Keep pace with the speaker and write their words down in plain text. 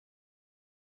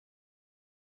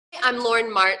I'm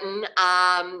Lauren Martin.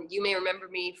 You may remember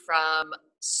me from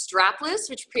Strapless,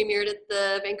 which premiered at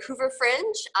the Vancouver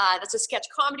Fringe. That's a sketch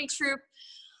comedy troupe.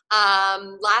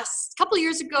 Last couple of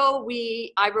years ago,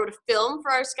 I wrote a film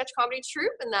for our sketch comedy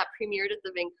troupe, and that premiered at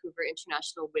the Vancouver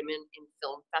International Women in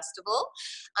Film Festival.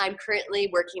 I'm currently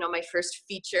working on my first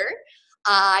feature.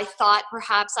 I thought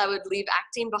perhaps I would leave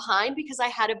acting behind because I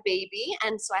had a baby,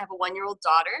 and so I have a one-year-old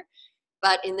daughter.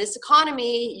 But in this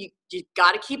economy, you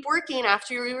got to keep working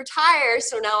after you retire.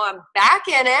 So now I'm back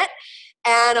in it.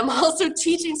 And I'm also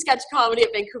teaching sketch comedy at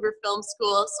Vancouver Film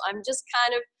School. So I'm just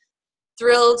kind of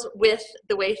thrilled with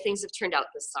the way things have turned out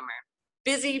this summer.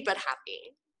 Busy, but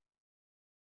happy.